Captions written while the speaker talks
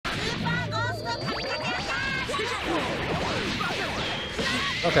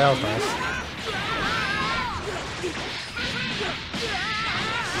Okay, that was nice.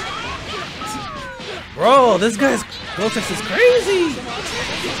 Bro, this guy's Gotenks is crazy!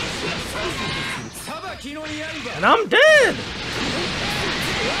 And I'm dead!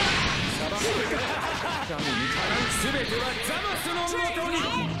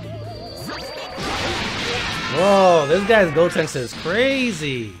 Whoa, this guy's Gotenks is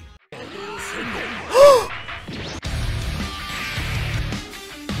crazy!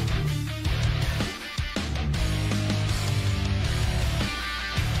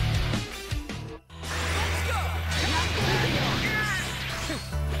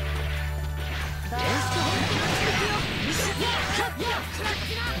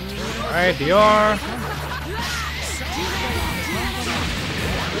 Alright, DR.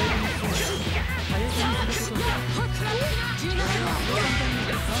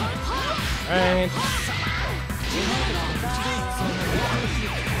 Alright.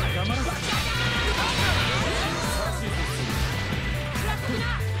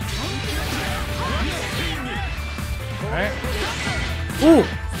 Alright. Ooh!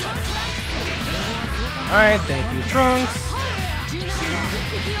 Alright, thank you, Trunks.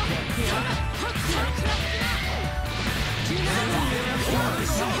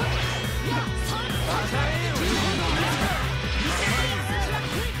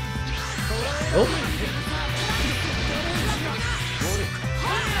 Oh.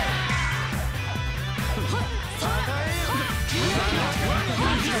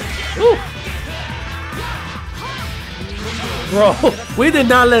 Ooh. Bro, we did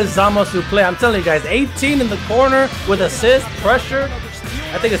not let Zamasu play. I'm telling you guys, 18 in the corner with assist, pressure.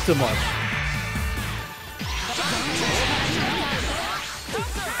 I think it's too much.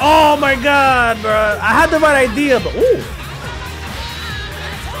 Oh my god, bro. I had the right idea, but ooh.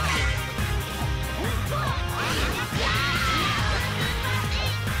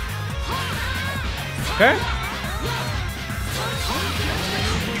 Okay.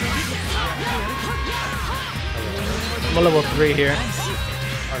 I'm a level 3 here.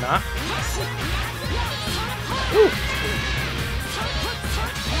 Or not. Ooh.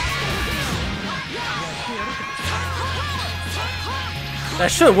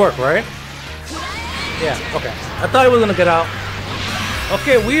 That should work, right? Yeah, okay. I thought he was gonna get out.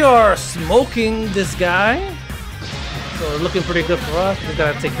 Okay, we are smoking this guy. So looking pretty good for us. We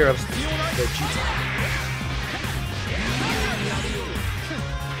gotta take care of the G.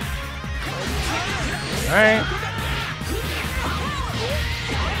 Alright.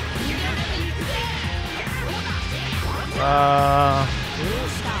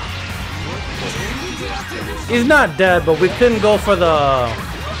 He's not dead, but we couldn't go for the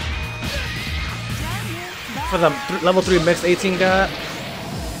level 3 mixed 18 guy.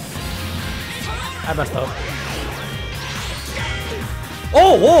 I messed up.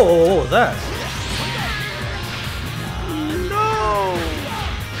 Oh, whoa, what was that? No.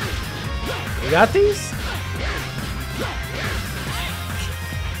 You got these?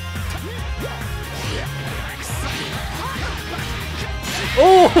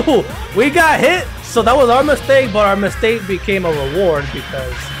 Oh, we got hit. So that was our mistake, but our mistake became a reward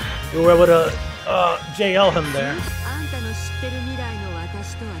because we were able to JL him there.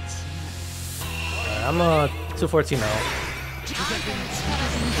 Right, I'm a 214 now.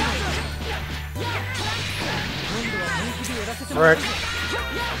 Frick.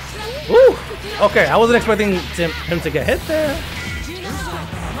 Woo! Okay, I wasn't expecting him to get hit there.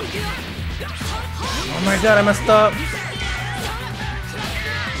 Oh my god, I messed up.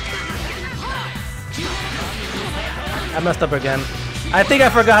 I messed up again. I think I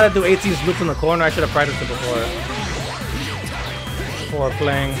forgot how to do 18's loops in the corner. I should have practiced it before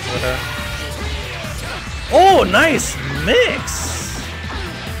playing with her. Oh, nice mix!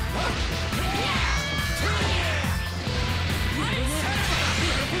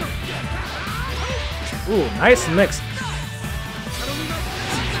 Ooh, nice mix.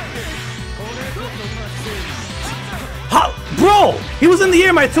 Ha! Bro! He was in the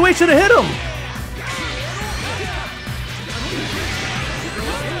air. My 2-8 should have hit him.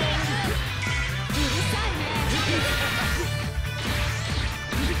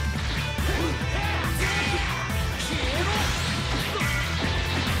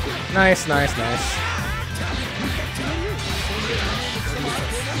 Nice, nice, nice.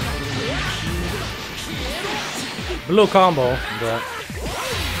 Blue combo, but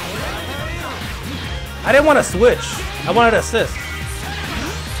I didn't want to switch. I wanted to assist.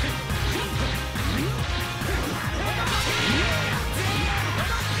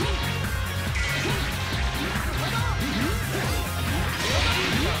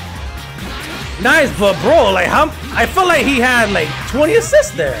 Nice, but bro, like how? I felt like he had like 20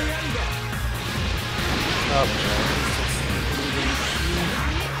 assists there. Okay.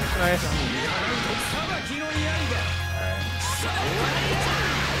 Nice. Right.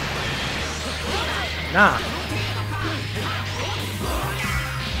 Nah.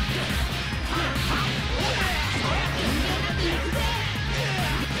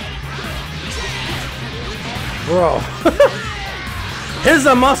 Bro. His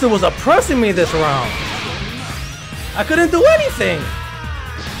Zamasu was oppressing me this round. I couldn't do anything.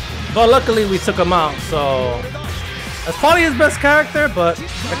 But luckily we took him out, so that's probably his best character, but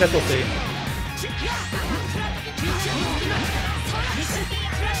I guess we'll see.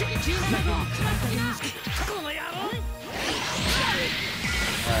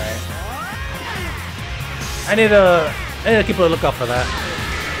 Alright. I need to keep a lookout for that.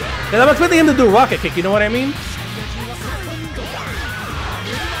 Because I'm expecting him to do rocket kick, you know what I mean?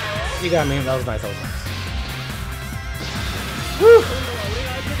 You got me, that was nice, that was nice. Woo!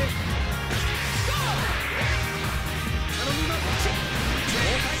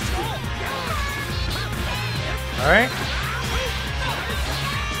 Alright.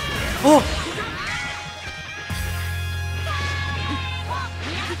 Oh!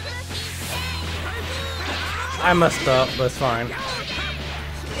 I messed up, but it's fine.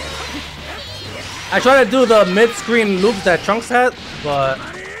 I tried to do the mid-screen loops that Trunks had, but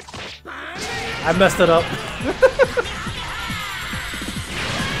I messed it up.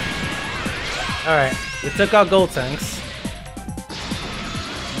 Alright, we took out Gotenks.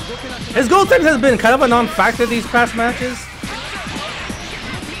 His Gotenks has been kind of a non-factor these past matches.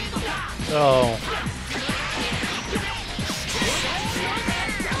 So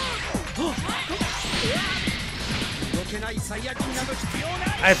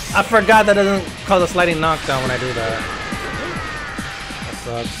I forgot that doesn't cause a sliding knockdown when I do that.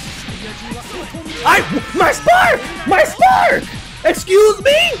 That sucks. My spark! My spark! Excuse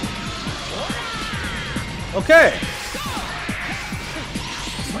me? Okay.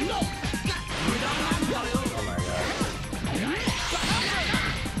 Oh my god.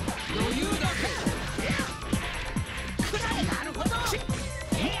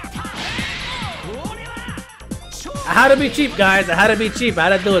 I had to be cheap, guys. I had to be cheap. I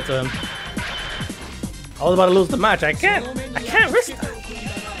had to do it to him. I was about to lose the match. I can't risk that.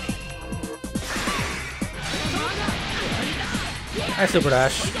 Nice super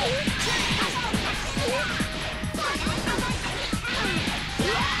dash.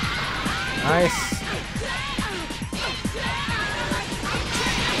 Nice.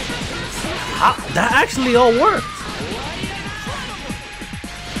 That actually all worked.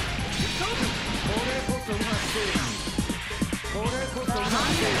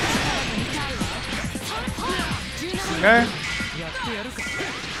 Okay.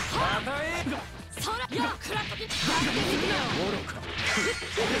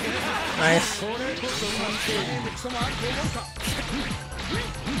 Nice.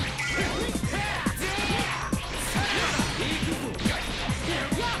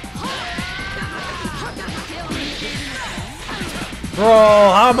 Bro,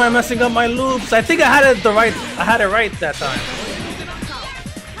 how am I messing up my loops? I think I had it right that time.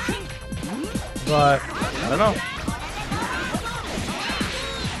 But I don't know.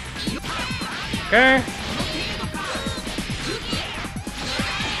 Okay.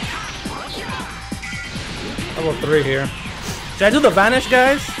 Level 3 here. Should I do the vanish,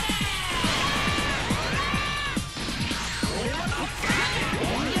 guys?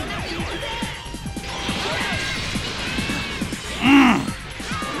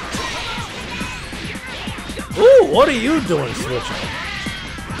 Ooh, what are you doing, switching?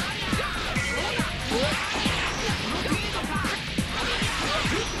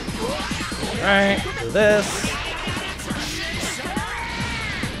 Alright, do this.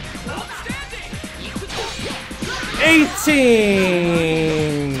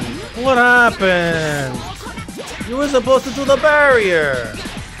 $18! What happened? You were supposed to do the barrier.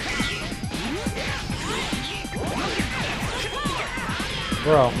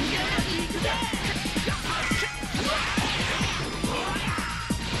 Bro.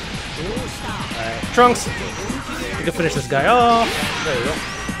 Alright, Trunks. You can finish this guy off. There you go.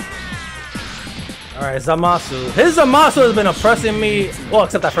 Alright, Zamasu. His Zamasu has been oppressing me. Well,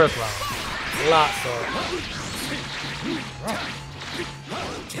 except that first round. A lot, so.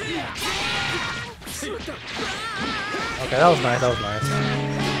 Okay, that was nice, that was nice.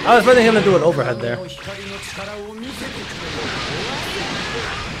 I was expecting him to do an overhead there.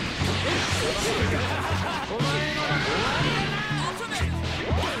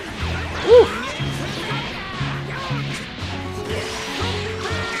 Woo!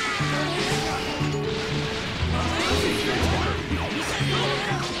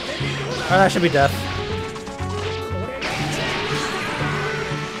 That should be death.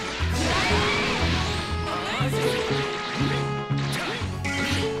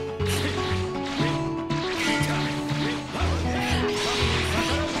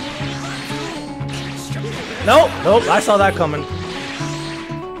 Nope, nope, I saw that coming.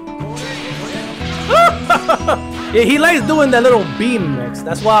 Yeah, he likes doing that little beam mix.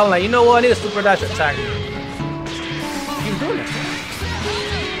 That's why I'm like, you know what? I need a super dash attack. He's doing it.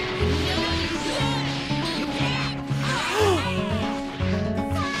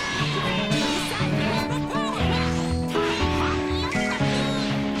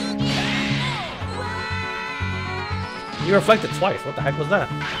 You reflected twice. What the heck was that?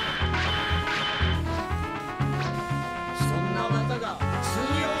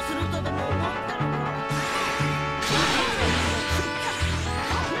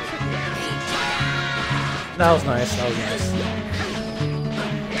 That was nice. That was nice.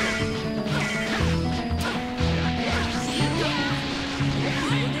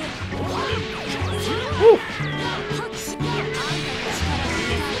 Woo.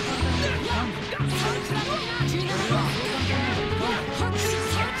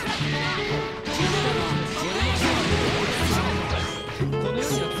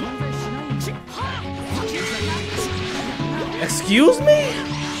 Excuse me?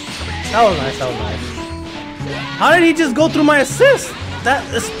 That was nice. That was nice. How did he just go through my assist?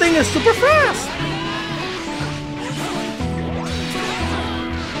 This thing is super fast.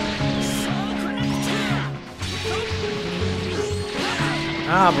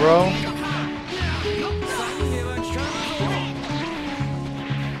 Ah, bro.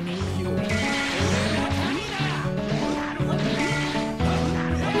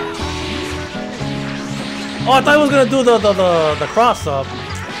 Oh, I thought he was gonna do the cross up.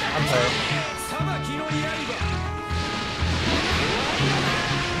 I'm sorry.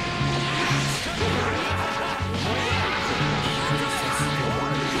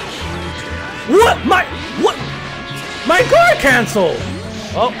 What? My guard canceled!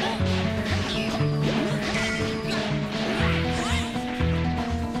 Oh.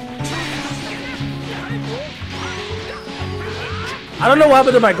 I don't know what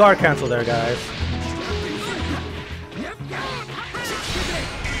happened to my guard cancel there, guys.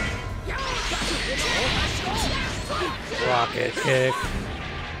 Rocket kick.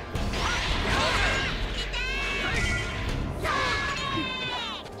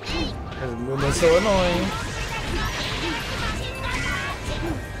 His movement's so annoying.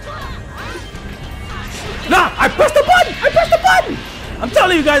 Nah! I pressed the button! I pressed the button! I'm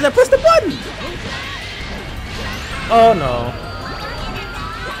telling you guys, I pressed the button! Oh no.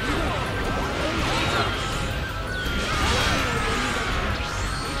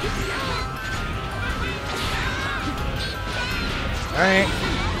 Alright.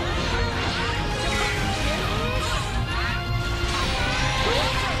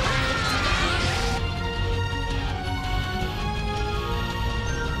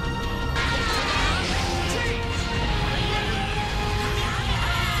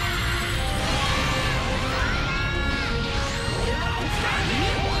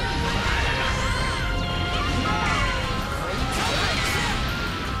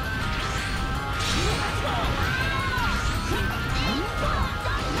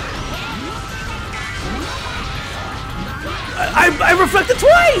 I reflected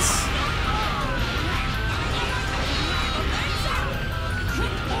twice!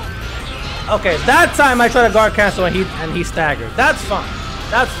 Okay, that time I tried to guard cancel and he staggered. That's fine.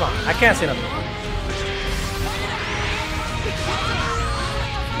 That's fine. I can't say nothing.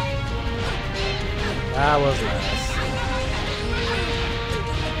 That was nice.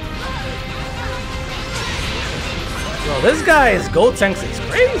 Bro, this guy's Gotenks is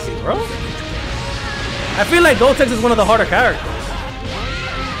crazy, bro. I feel like Gotenks is one of the harder characters.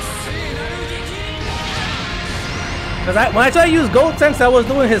 Cause when I tried to use Gotenks, I was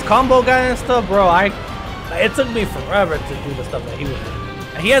doing his combo guy and stuff, bro. It took me forever to do the stuff that he was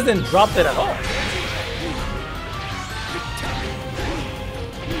doing. And he hasn't dropped it at all.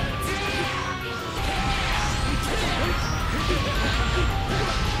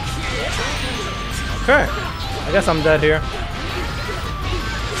 Okay, I guess I'm dead here.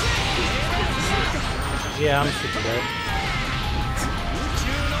 Yeah, I'm super dead.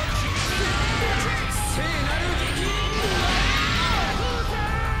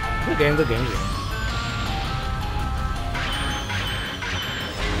 Good game, good game, good game.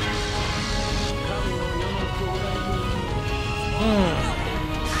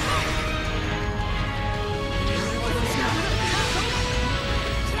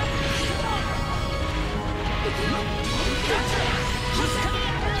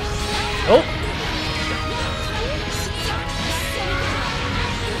 Oh!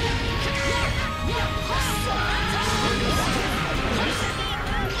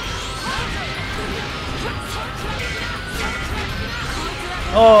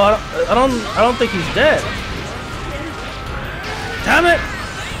 Oh, I don't think he's dead. Damn it!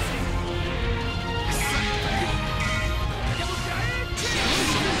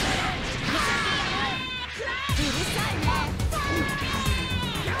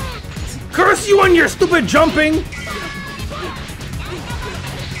 Curse you on your stupid jumping!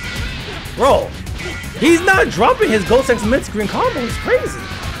 Bro, he's not dropping his Gotenks mid-screen combo. It's crazy.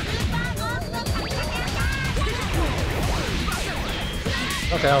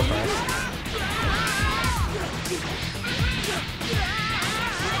 Okay, that was nice.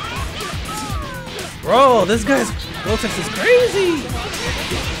 Bro, this guy's Gotenks is crazy!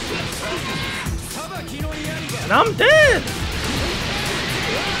 And I'm dead!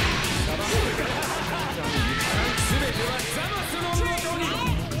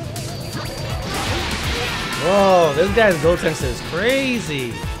 Whoa, this guy's Gotenks is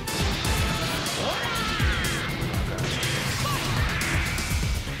crazy!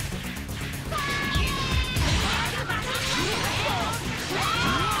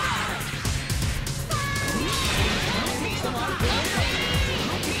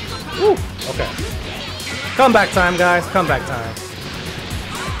 Woo, okay. Comeback time, guys. Comeback time.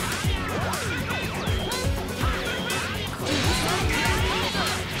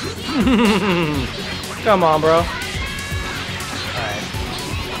 Come on, bro. Alright.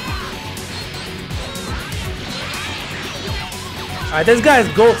 Alright, this guy's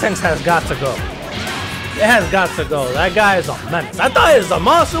Gotenks has got to go. It has got to go. That guy is a menace. I thought his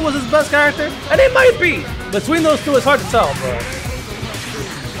monster was his best character, and it might be. Between those two, it's hard to tell, bro.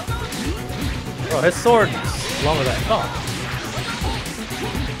 Bro, his sword is longer than I thought.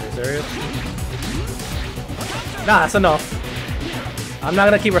 Are you serious? Nah, that's enough. I'm not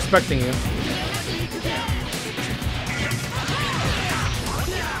gonna keep respecting you.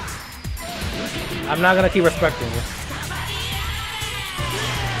 I'm not gonna keep respecting you.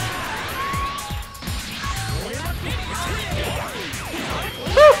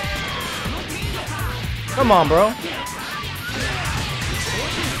 Woo! Come on, bro.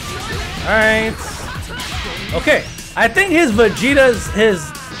 Alright. Okay. I think his Vegeta's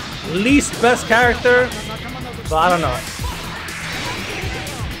his least best character, but I don't know.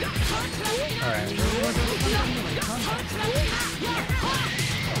 Alright.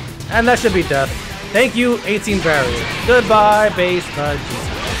 And that should be death. Thank you, 18 barrier. Goodbye, base Vegeta.